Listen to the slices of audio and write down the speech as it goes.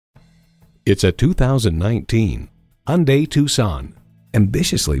It's a 2019 Hyundai Tucson.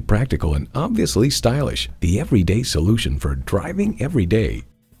 Ambitiously practical and obviously stylish, the everyday solution for driving every day.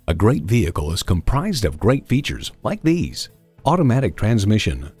 A great vehicle is comprised of great features like these: automatic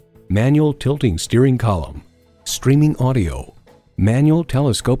transmission, manual tilting steering column, streaming audio, manual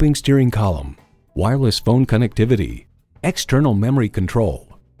telescoping steering column, wireless phone connectivity, external memory control,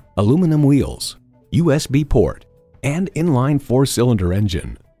 aluminum wheels, USB port, and inline 4-cylinder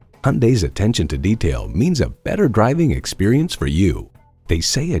engine. Hyundai's attention to detail means a better driving experience for you. They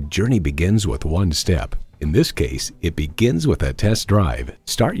say a journey begins with one step. In this case, it begins with a test drive.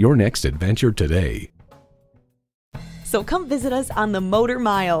 Start your next adventure today. So come visit us on the Motor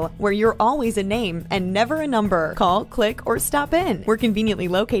Mile, where you're always a name and never a number. Call, click, or stop in. We're conveniently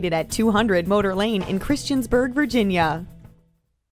located at 200 Motor Lane in Christiansburg, Virginia.